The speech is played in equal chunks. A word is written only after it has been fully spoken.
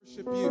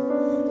worship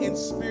you in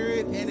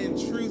spirit and in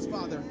truth,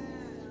 Father.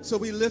 So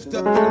we lift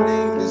up your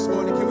name this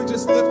morning. Can we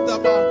just lift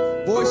up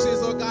our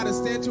voices, Lord God, and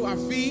stand to our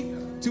feet,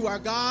 to our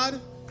God?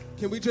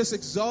 Can we just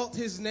exalt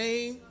his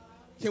name?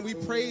 Can we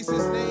praise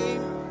his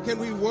name? Can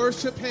we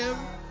worship him?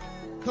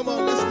 Come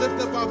on, let's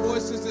lift up our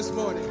voices this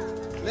morning.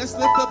 Let's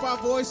lift up our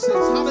voices.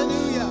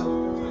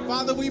 Hallelujah.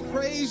 Father, we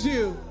praise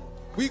you.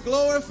 We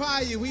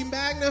glorify you. We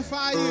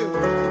magnify you.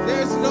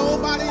 There's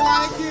nobody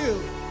like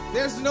you.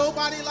 There's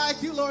nobody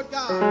like you, Lord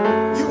God.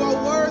 You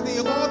are worthy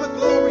of all the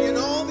glory and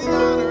all the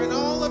honor and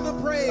all of the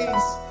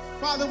praise.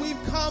 Father,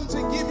 we've come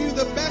to give you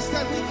the best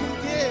that we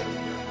can give.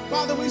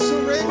 Father, we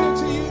surrender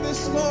to you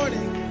this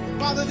morning.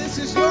 Father, this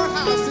is your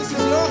house. This is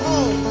your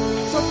home.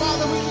 So,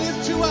 Father, we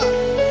lift you up.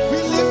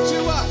 We lift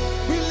you up.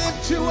 We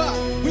lift you up.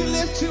 We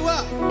lift you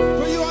up.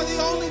 For you are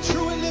the only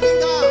true and living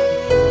God.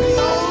 The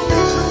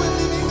only true and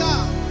living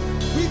God.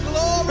 We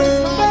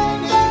glorify your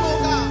name, oh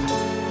God.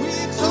 We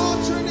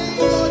exalt your name,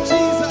 Lord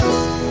Jesus.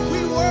 We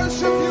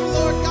worship you,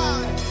 Lord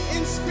God,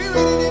 in spirit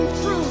and in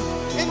truth,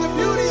 in the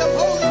beauty of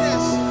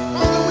holiness.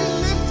 Father, we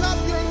lift up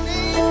your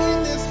name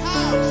in this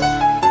house.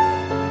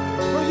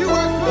 For you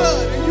are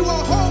good, and you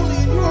are holy,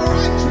 and you are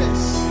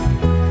righteous.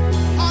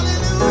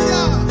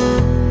 Hallelujah.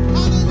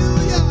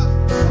 Hallelujah.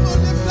 Come on,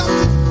 lift up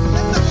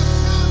a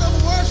sound of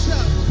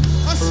worship,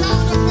 a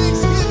sound of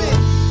thanksgiving,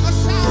 a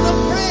sound of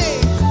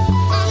praise.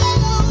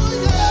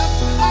 Hallelujah.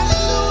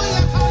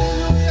 Hallelujah.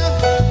 Hallelujah.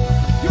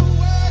 You're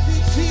worthy,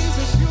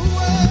 Jesus. You're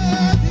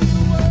worthy.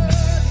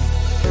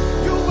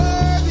 You're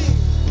worthy.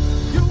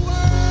 You're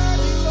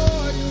worthy,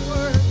 Lord. You're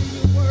worthy.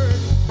 You're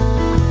worthy.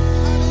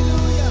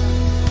 Hallelujah.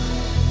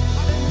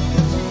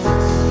 Hallelujah,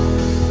 Jesus.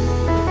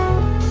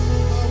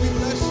 Oh, we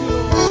bless you,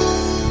 Lord.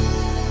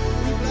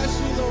 We bless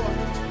you, Lord.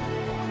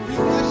 We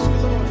bless you,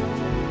 Lord.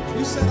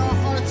 We set our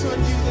hearts on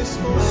you this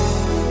morning.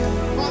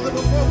 Father,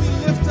 before we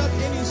lift up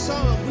any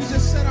song, we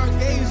just set our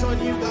gaze on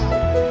you, God.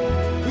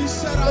 We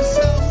set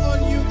ourselves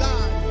on you,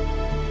 God.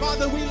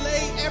 Father, we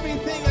lay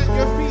everything at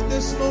your feet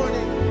this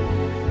morning.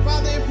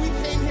 Father, if we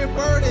came here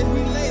burdened,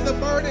 we lay the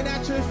burden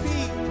at your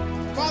feet.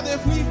 Father,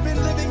 if we've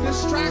been living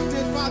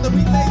distracted, Father,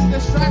 we lay the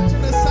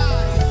distraction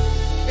aside.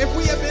 If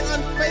we have been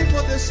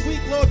unfaithful this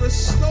week, Lord,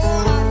 restore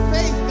our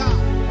faith, God.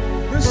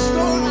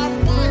 Restore our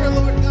fire,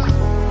 Lord God.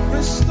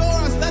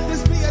 Restore us. Let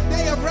this be a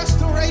day of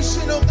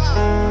restoration, oh God,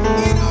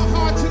 in our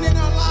hearts and in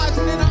our lives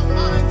and in our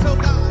minds, oh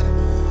God.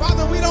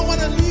 Father, we don't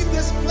want to leave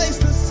this place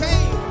the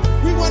same.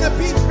 We want to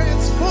be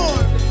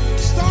transformed.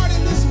 Start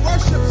in this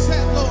worship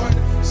set, Lord.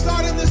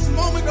 Start in this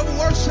moment of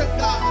worship,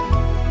 God.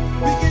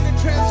 Begin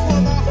to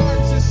transform our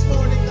hearts this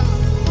morning, God.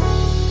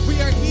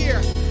 We are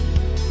here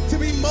to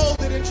be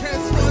molded and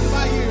transformed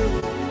by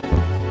you.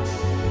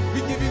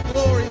 We give you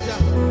glory,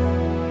 God.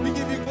 We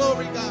give you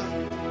glory, God.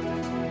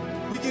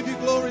 We give you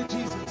glory,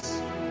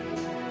 Jesus.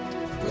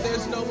 For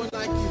there's no one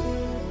like you.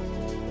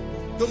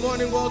 Good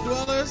morning, world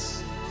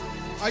dwellers.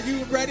 Are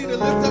you ready to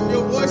lift up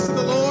your voice to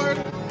the Lord?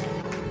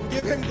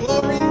 Give him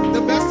glory,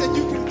 the best that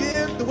you can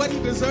give, the what he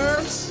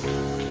deserves.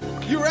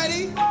 You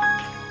ready?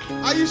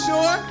 Are you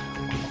sure?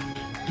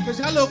 Because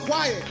you're a little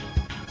quiet.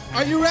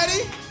 Are you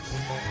ready?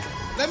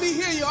 Let me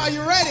hear you. Are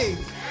you ready?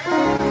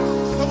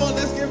 Come on,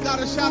 let's give God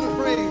a shout of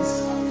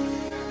praise.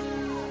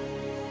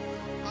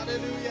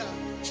 Hallelujah.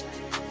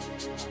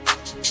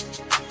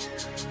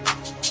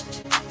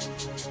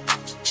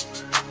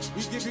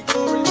 We give you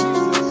glory,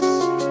 Jesus.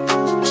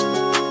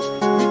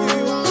 We give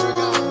you honor,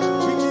 God.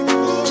 We give you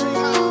glory,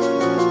 God.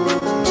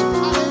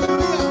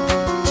 Hallelujah.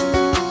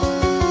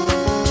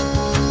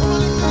 Come on,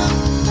 lift it up.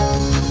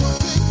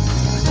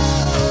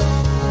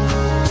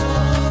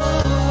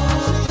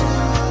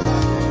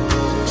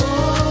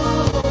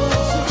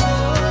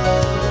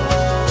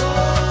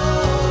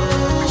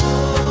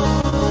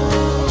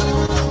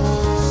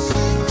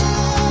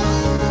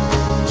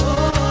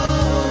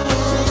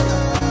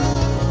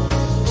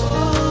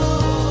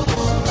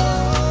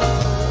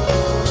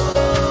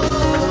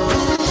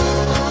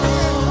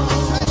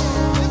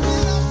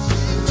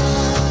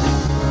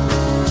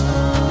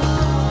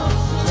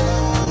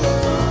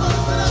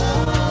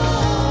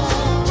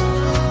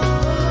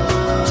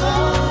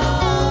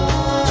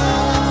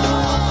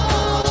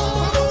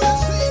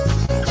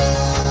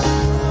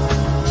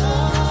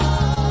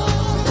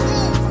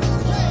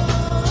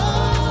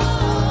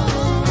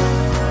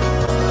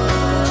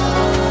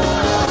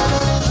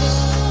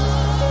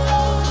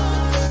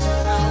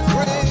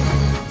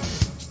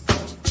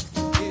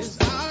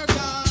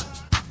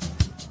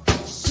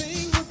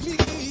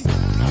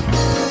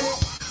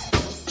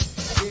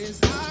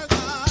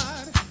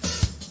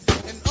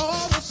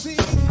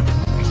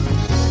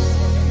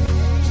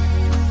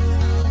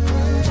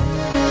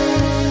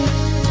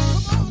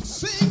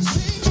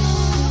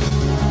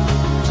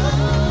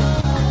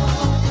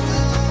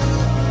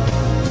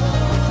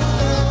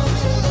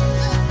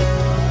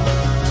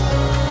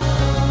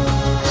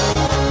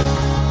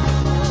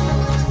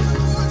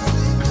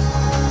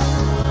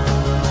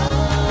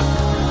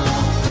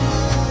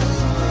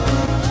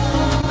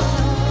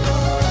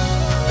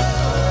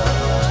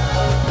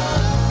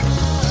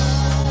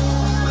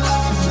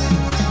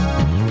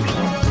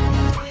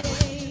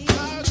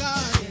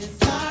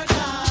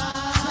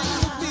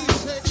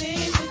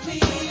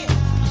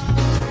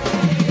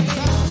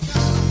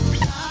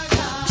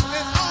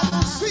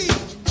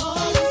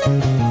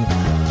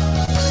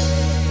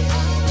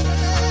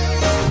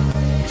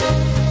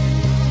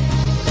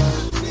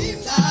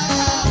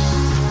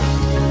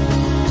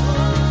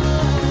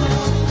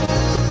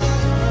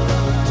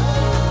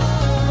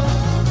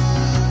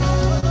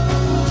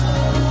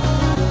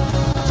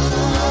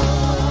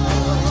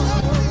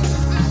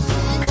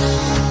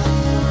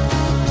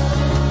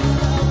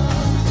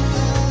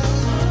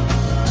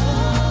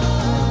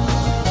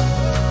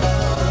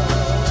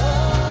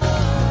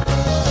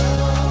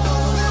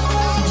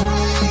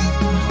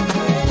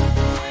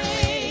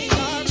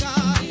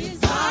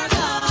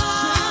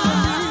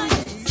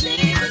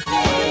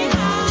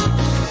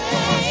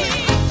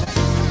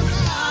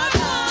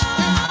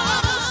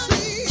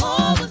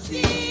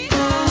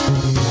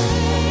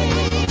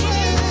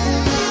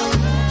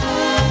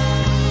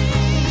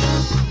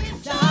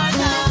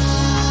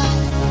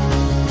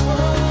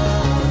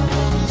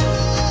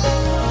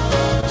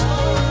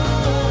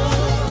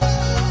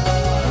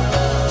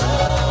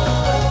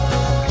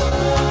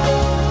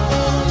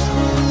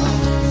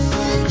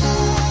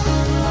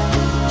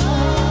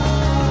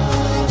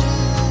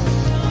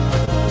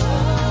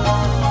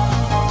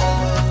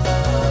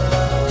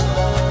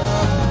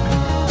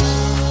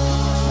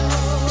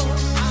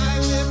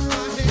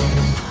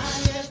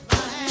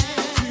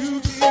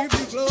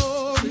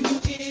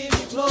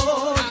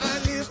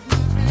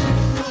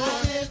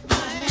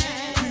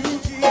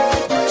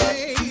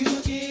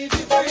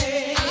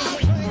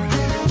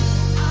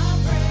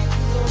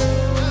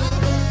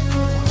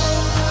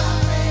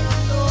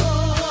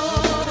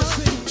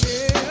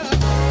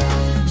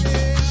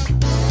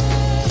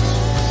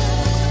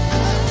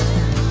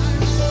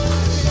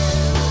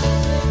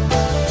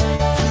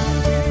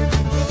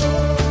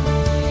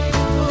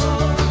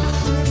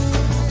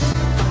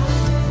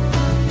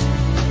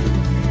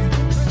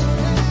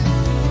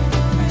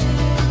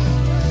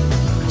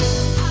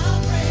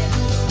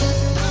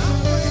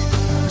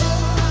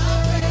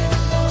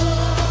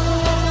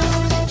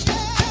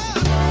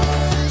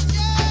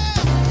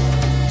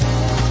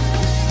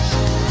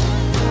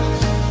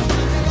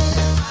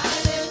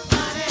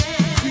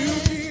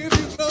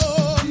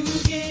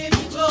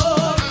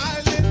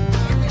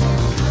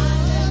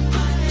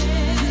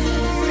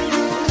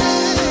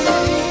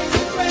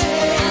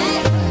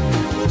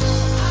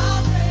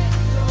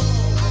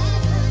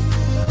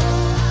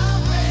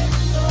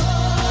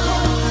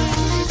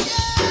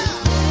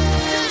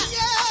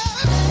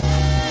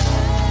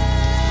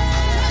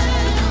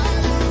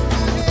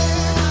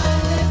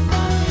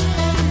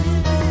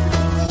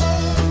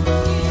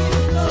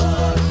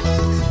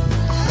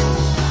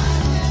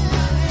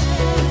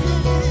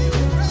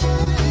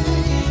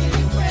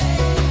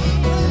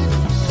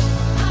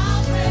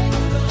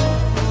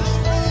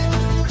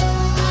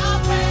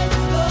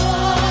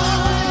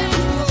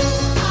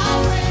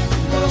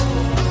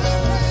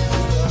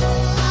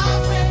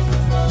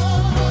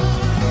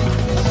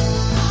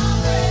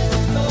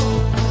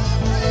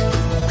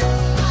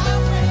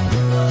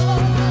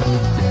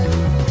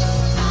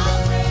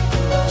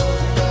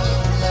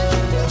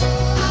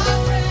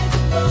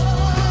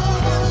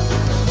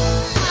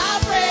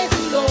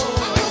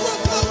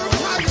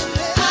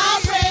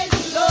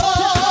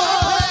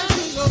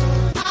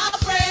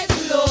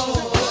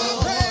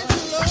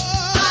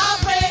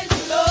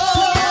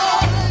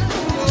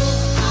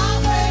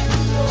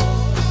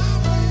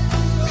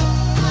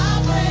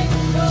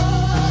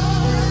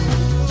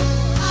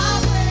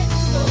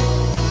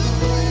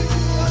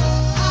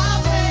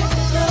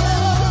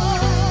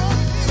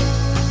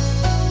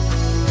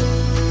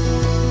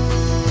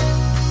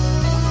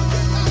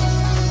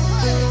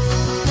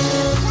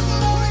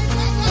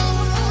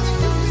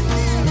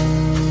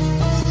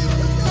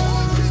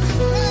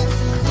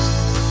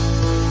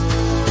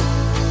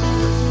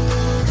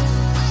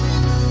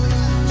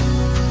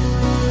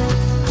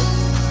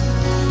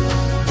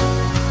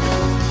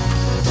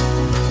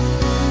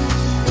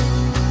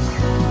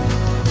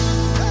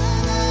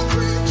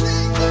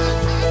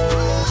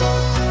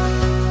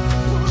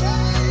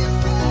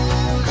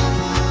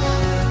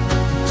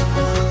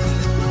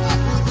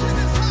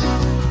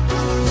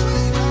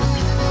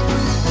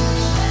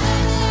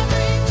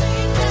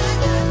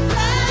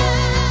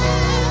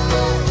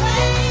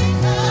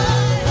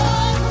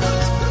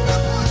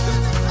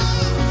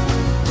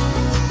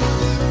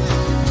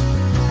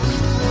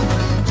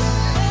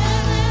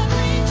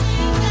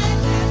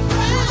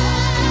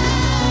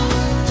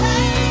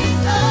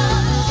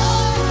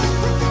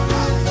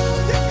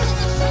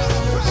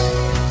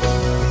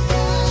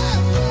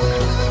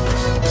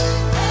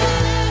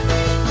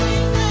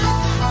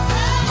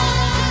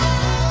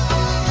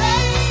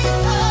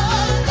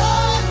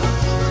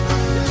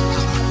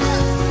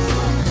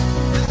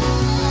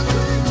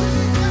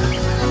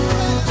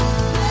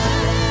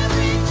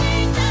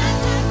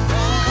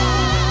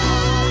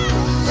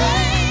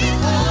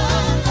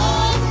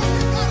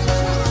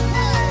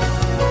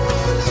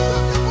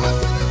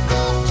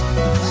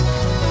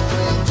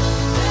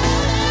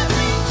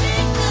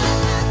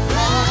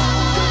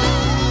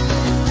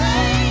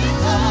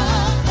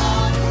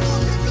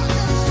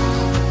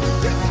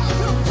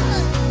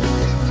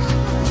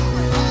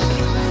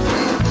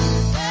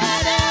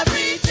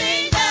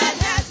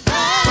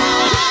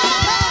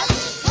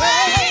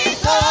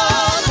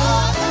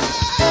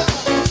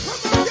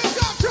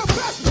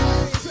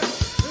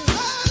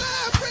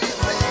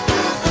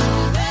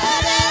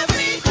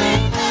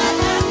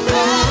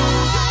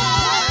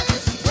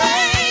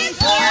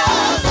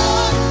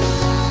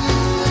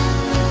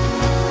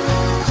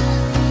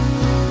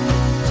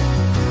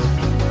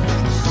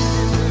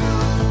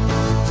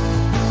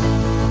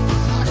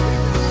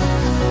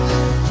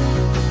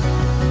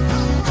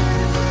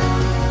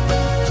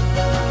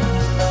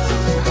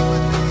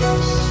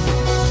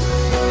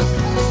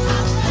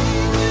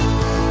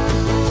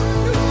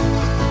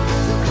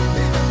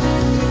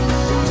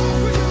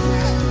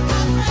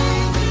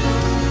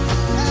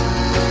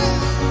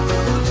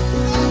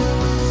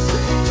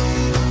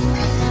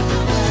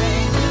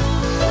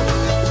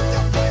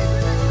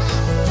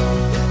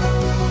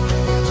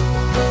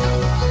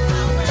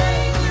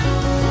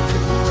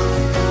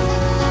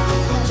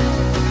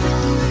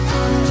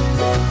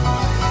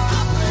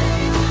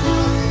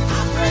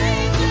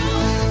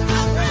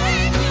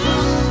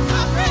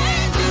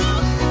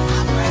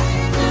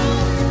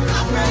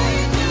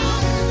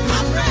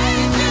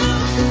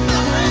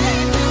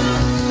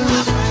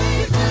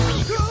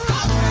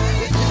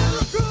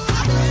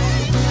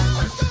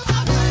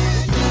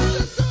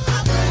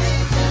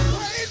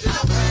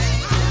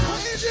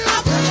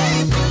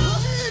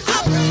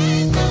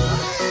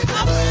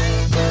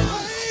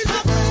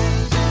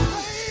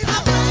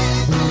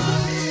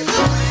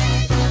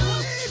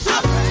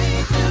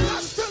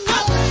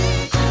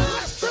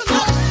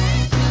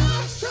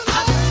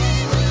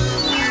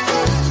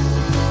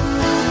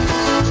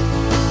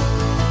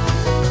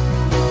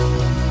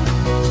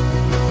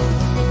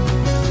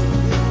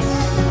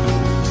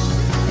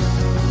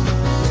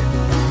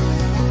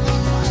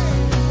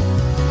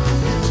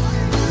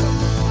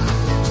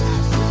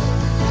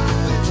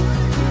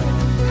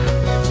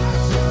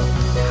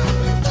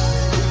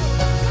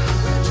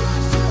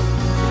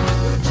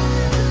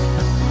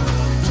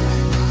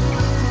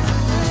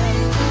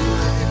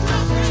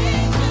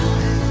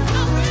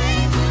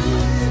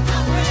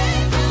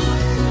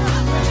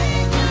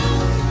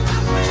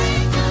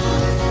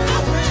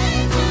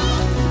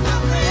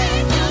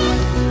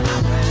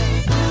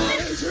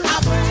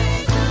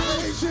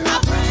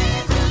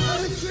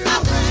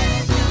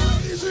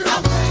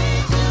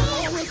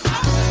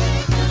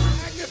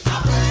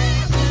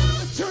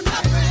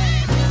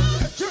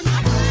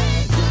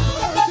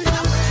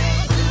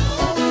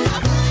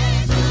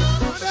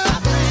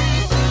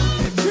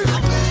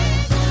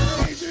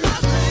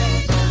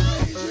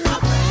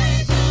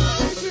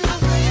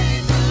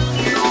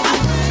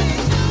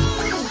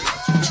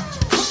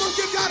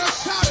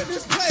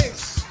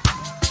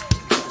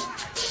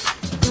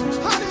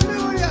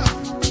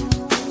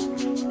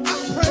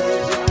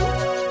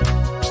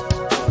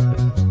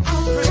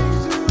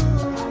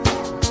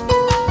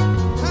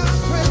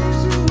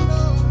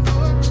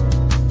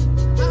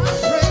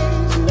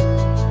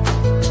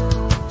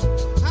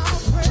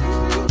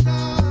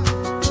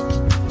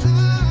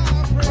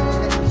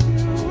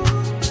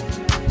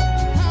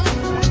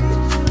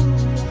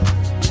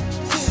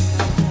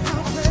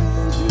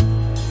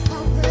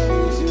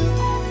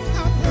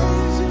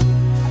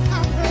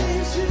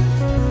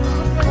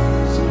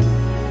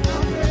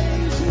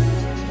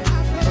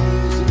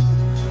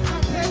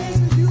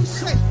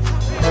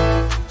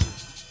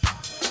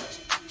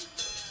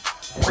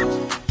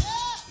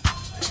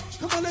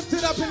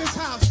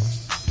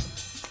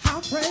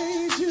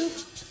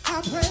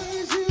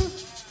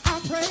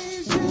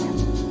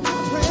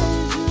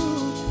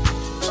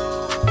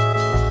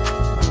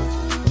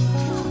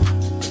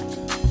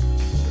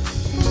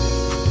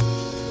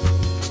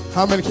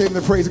 How many came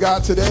to praise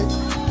God today?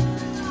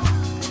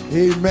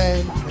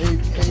 Amen.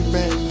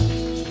 Amen.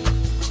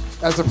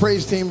 As the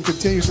praise team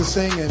continues to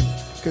sing and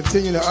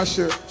continue to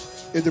usher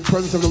in the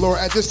presence of the Lord,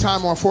 at this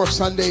time on fourth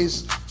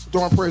Sundays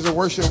during praise and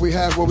worship, we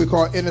have what we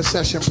call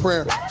intercession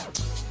prayer.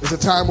 It's a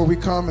time where we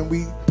come and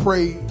we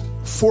pray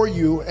for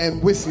you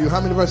and with you.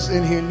 How many of us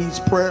in here needs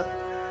prayer?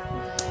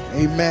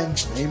 Amen.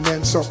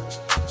 Amen. So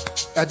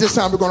at this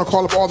time, we're going to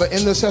call up all the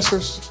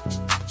intercessors,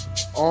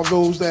 all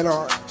those that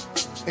are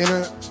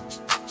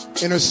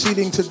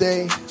interceding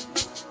today.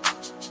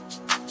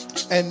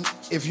 And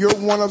if you're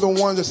one of the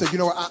ones that said, you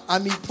know, I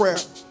need prayer.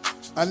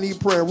 I need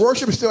prayer.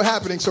 Worship is still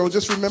happening, so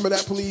just remember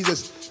that, please.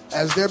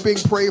 As they're being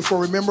prayed for,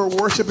 remember,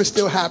 worship is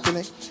still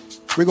happening.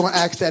 We're going to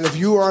ask that if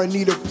you are in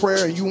need of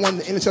prayer and you want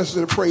the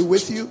intercessor to pray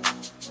with you,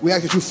 we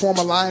ask that you form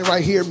a line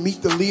right here,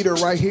 meet the leader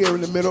right here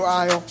in the middle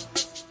aisle.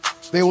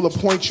 They will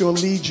appoint you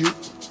and lead you,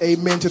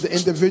 amen, to the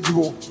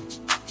individual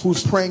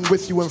who's praying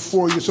with you and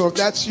for you. So if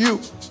that's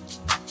you,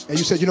 and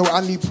you said, you know what,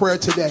 I need prayer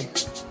today.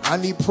 I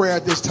need prayer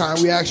at this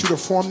time. We ask you to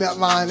form that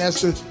line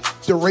as the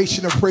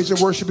duration of praise and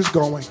worship is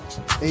going.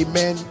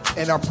 Amen.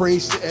 And our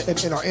praise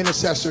and our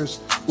intercessors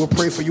will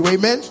pray for you.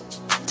 Amen.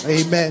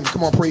 Amen.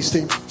 Come on, praise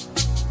team.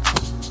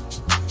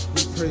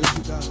 We praise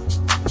you, God.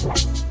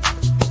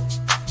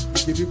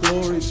 We give you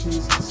glory,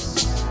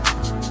 Jesus.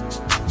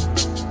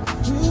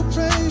 We'll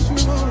praise you,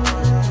 Lord.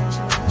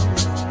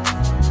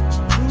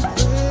 We'll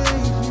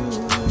praise you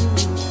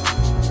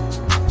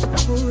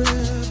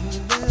forever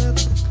and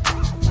ever.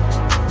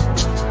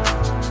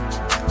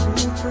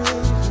 We'll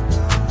praise you,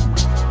 God.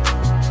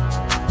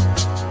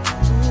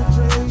 We'll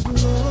praise you,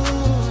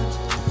 Lord.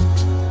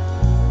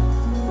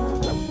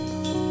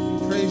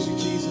 We praise you,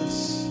 Jesus.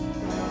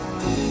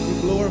 We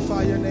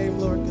glorify your name,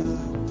 Lord God.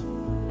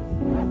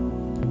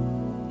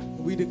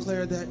 We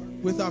declare that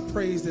with our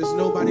praise, there's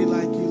nobody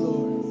like you,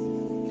 Lord.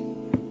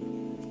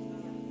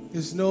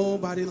 There's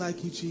nobody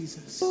like you,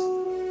 Jesus.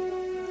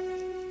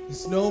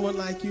 There's no one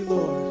like you,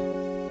 Lord.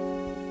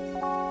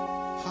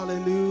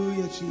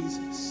 Hallelujah,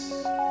 Jesus.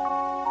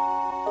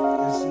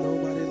 There's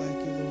nobody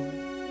like you, Lord.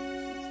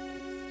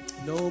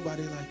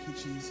 Nobody like you,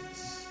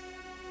 Jesus.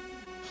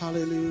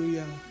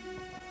 Hallelujah.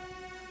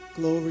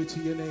 Glory to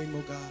your name,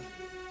 oh God.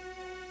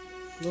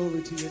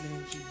 Glory to your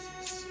name,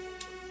 Jesus.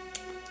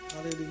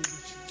 Hallelujah,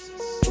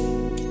 Jesus.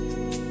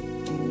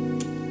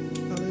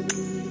 Hallelujah.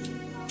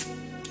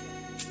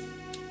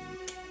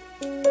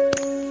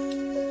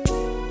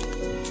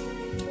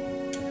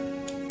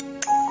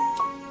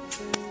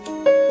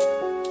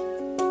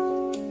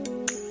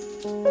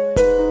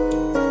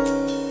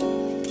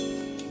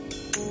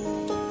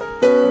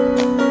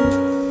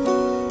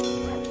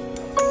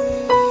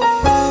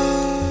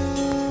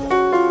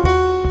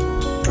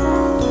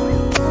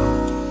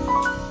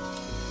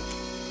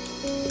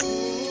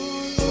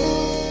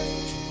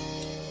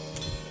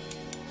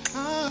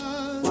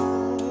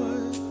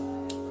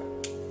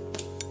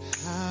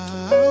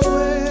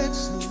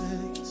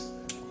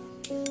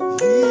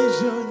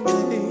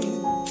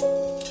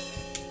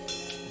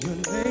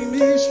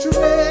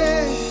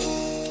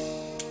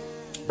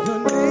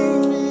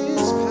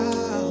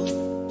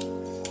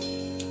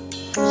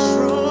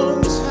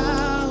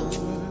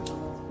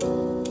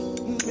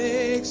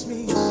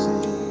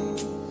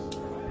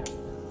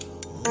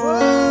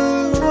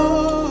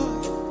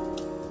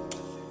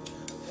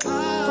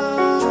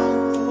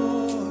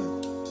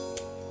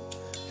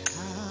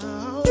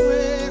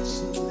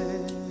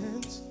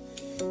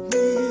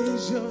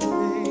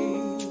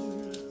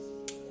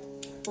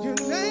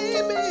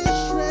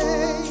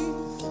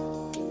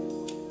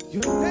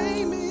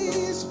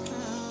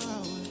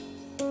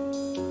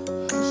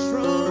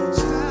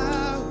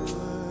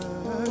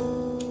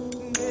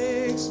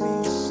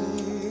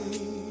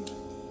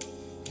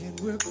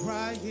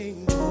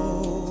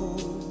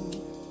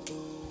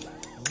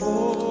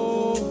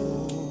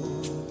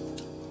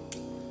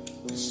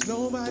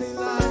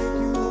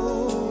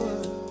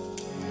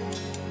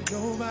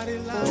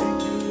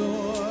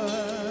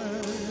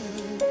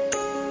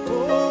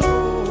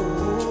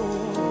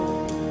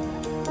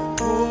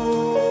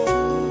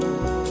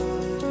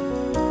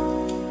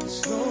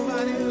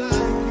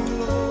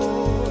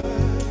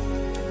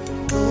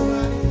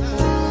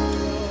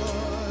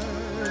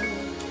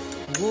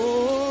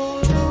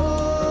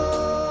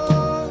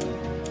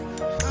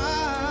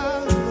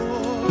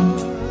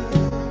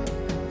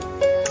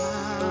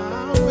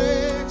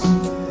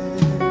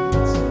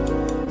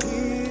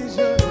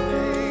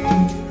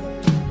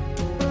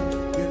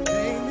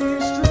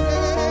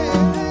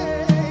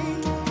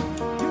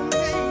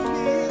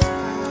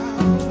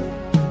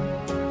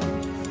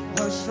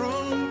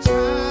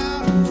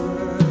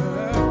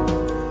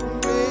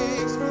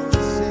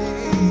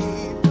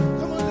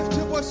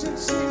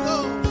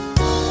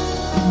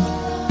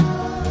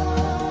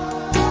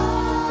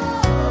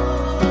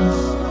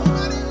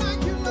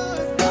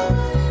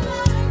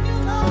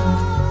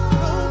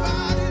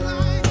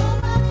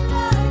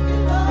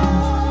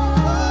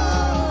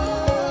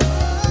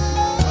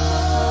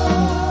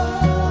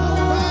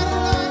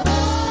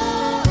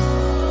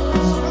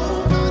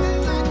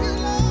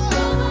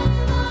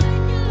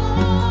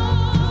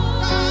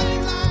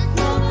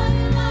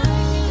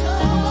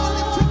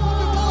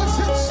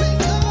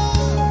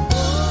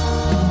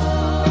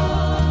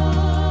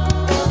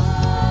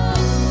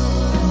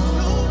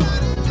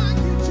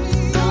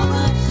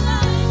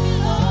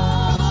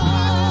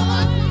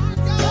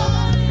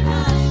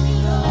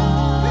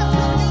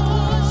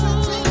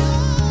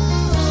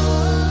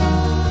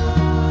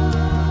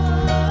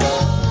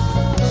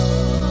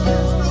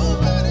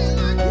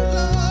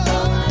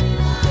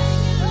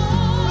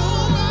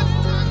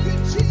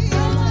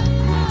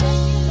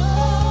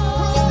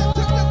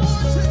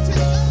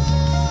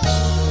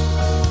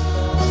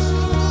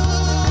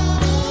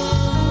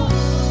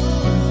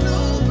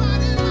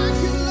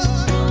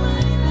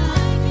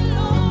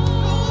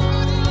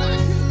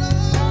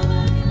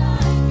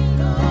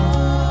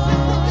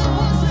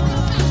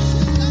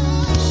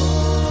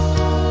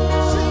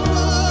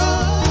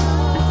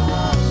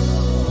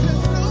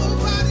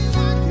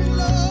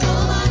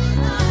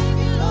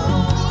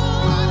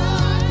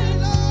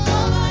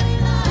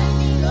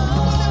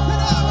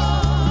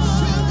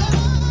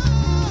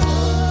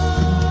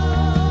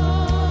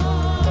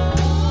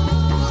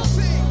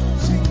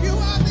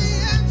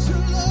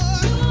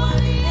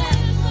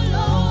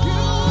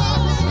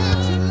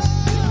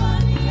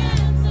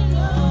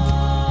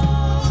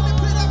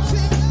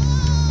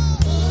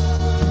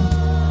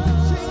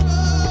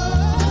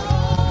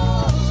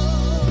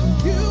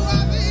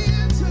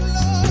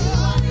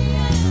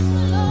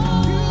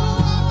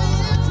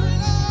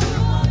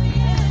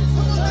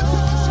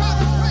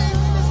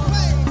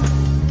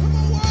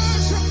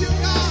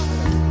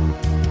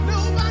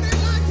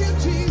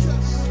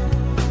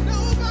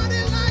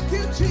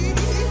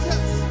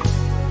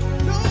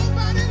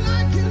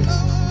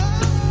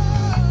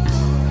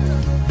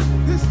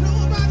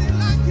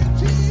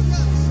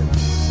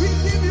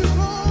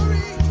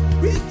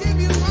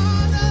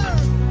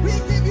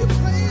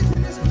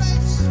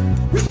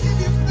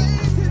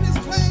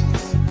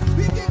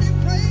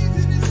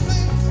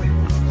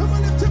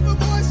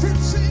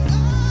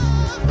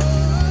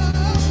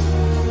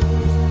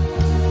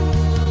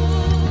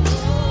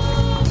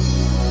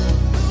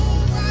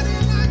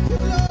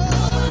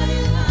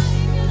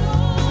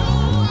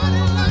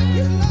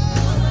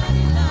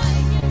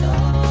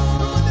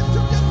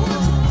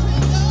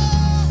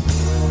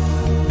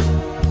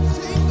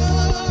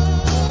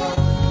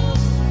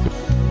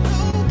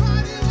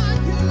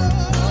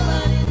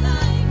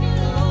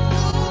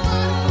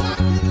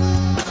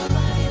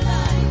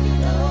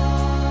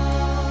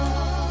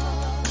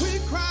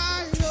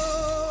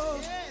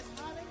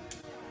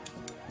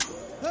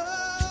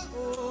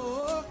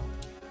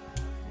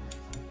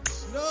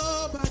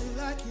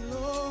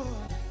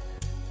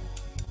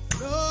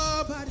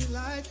 nobody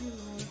like you,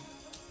 Lord.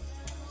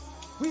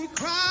 We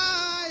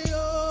cry,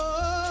 oh,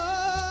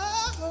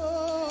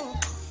 oh,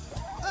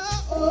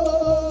 oh,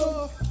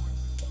 oh.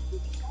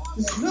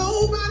 There's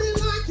nobody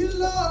like you,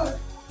 Lord.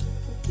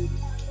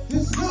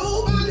 There's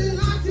nobody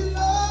like you,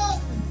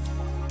 Lord.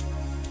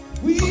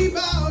 We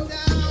bow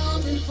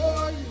down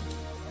before you.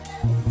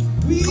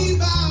 We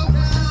bow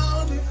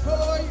down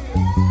before you.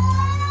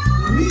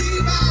 We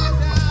bow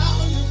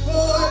down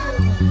before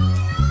you.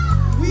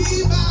 We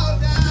bow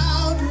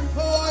down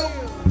before you.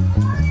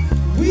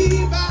 We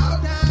bow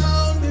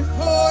down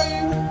before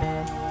you.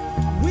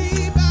 We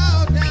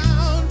bow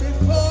down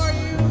before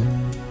you.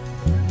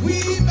 We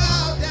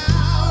bow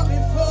down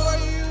before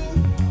you.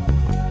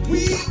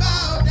 We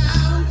bow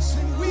down.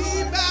 Sing, we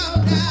bow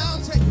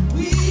down. Say,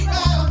 we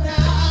bow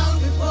down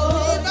before.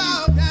 We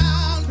bow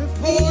down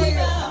before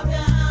you.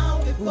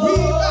 We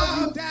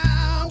bow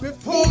down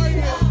before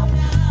you.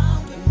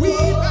 We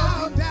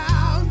bow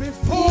down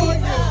before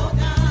you.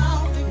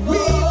 We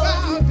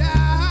bow down.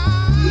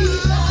 We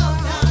bow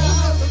down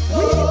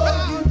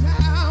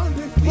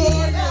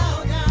before you.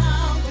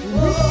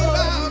 We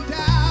bow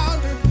down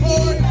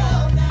before you.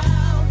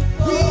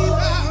 We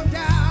bow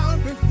down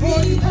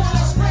before you. Come on,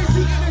 let's raise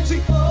the energy.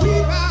 We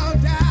bow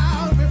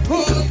down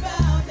before you.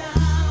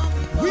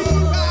 We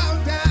bow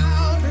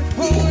down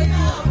before you.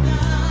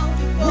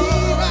 We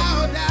bow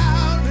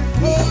down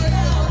before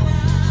you.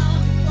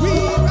 We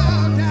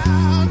bow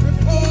down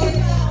before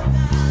you.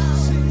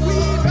 Sing, we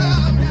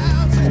bow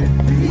down. Say,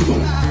 we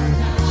bow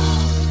down.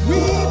 We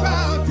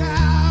bow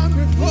down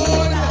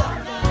before you.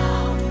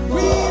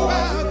 We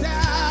bow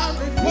down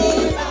before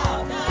you.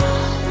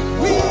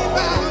 We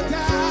bow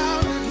down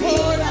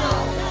before you.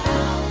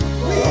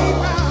 We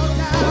bow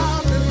down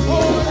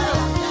before you.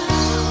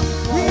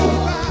 We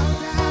bow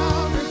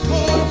down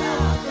before you.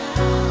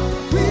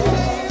 We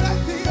lay it at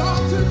the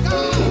altar,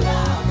 God.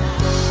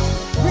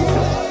 We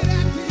lay it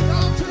at the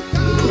altar,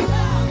 God.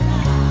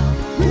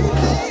 We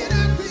lay it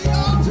at the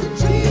altar,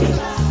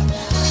 Jesus.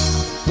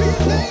 We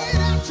lay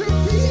it at your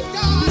feet,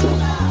 God.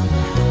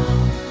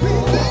 We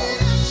lay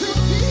it at your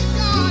feet,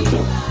 God.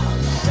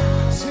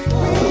 Say, we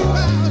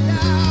bow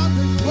down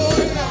before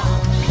you.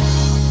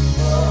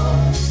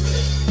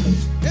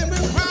 And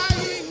we're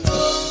crying, oh,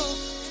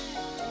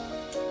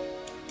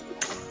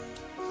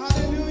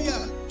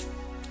 hallelujah.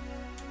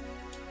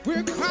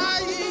 We're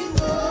crying,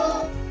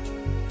 oh.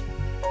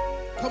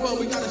 Come on,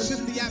 we got to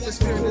shift the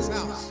atmosphere in this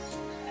house.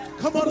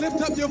 Come on,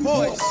 lift up your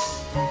voice.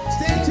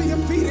 Stand to your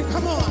feet and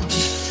come on.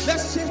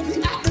 Let's shift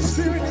the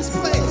atmosphere in this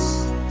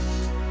place.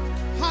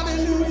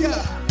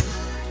 Hallelujah.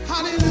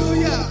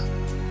 Hallelujah.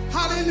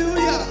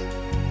 Hallelujah.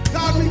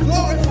 God, we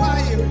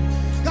glorify you.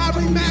 God,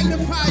 we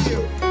magnify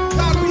you.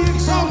 God, we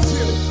exalt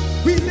you.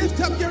 We lift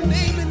up your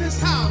name in this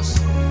house.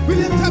 We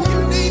lift up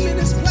your name in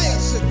this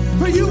place.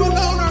 For you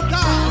alone are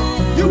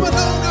God. You alone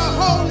are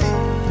holy.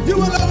 You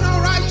alone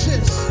are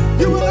righteous.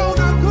 You alone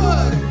are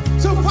good.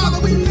 So, Father,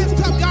 we lift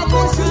up our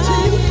voices to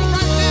you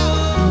right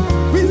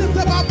now. We lift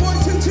up our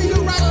voices to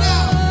you right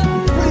now.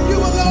 For you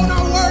alone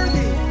are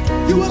worthy.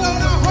 You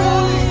alone are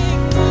holy.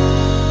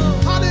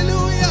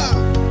 Hallelujah.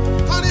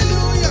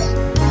 Hallelujah.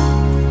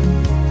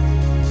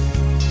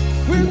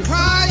 We're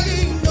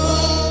crying,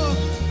 oh,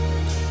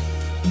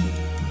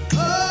 oh,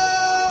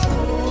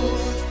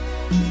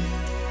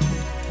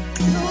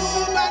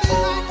 nobody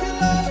like you,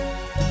 Lord.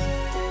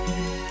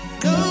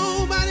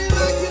 Nobody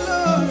like you,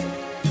 Lord.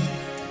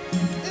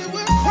 And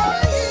we're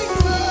crying,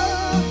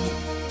 oh,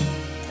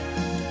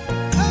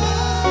 oh.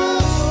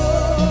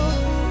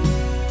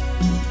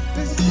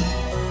 Listen.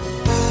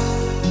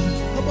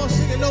 Come on,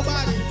 sing it,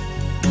 nobody.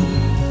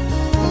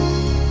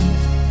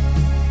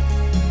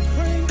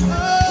 Crying, oh.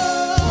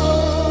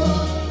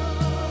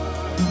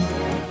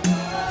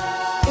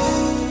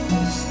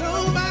 There's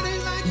nobody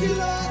like you,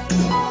 Lord.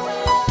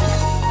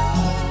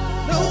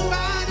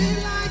 Nobody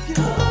like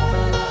you.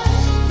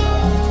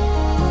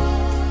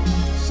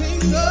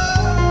 Sing, oh.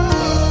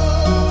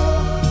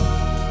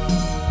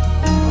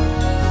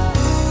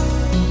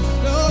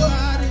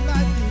 Nobody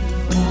like you.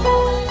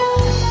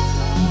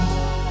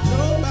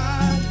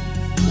 Nobody.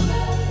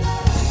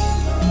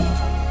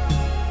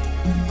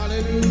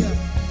 Hallelujah.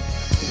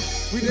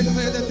 We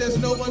declare that there's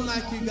no one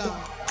like you, God.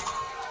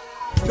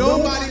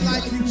 Nobody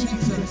like you,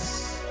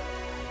 Jesus.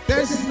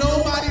 There's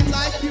nobody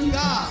like you,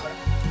 God.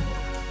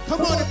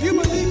 Come on, if you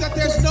believe that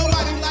there's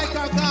nobody like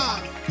our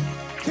God,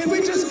 can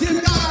we just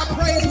give God our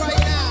praise right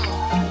now?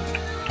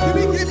 Can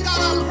we give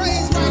God our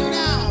praise right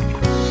now?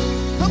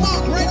 Come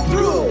on, break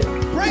through,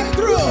 break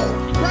through,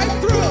 break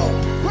through,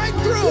 break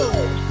through,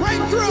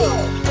 break through,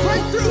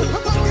 break through.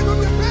 Come on, give him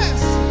your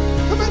best.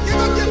 Come on,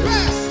 give him your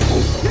best.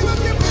 Give him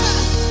your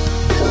best.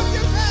 Give him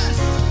your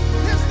best.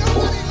 There's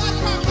nobody like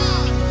our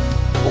God.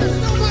 There's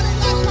nobody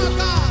like our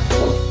God.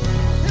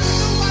 There's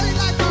nobody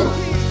like our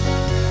King.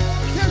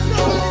 There's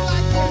nobody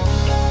like him.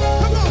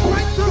 Come on,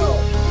 break through,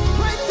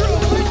 break through,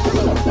 break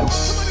through.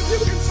 Come on, if you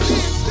can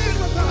stand, stand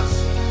with us.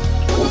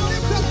 Come on,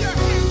 lift up your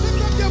hands,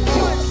 lift up your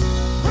voice.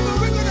 Come on,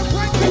 we're going to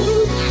break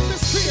through the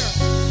atmosphere.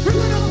 We're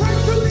going to break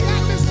through the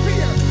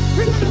atmosphere.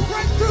 We're going to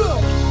break through.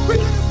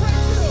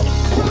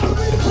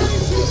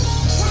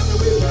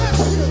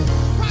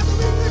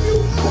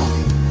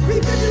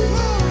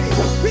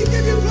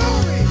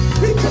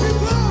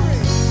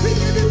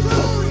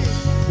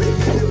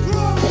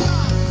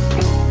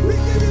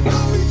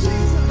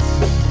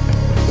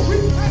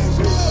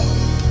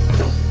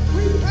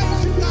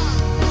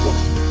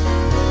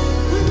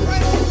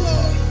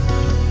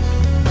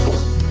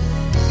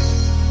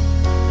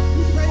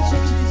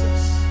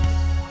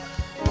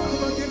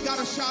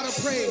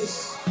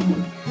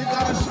 Give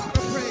God a shout.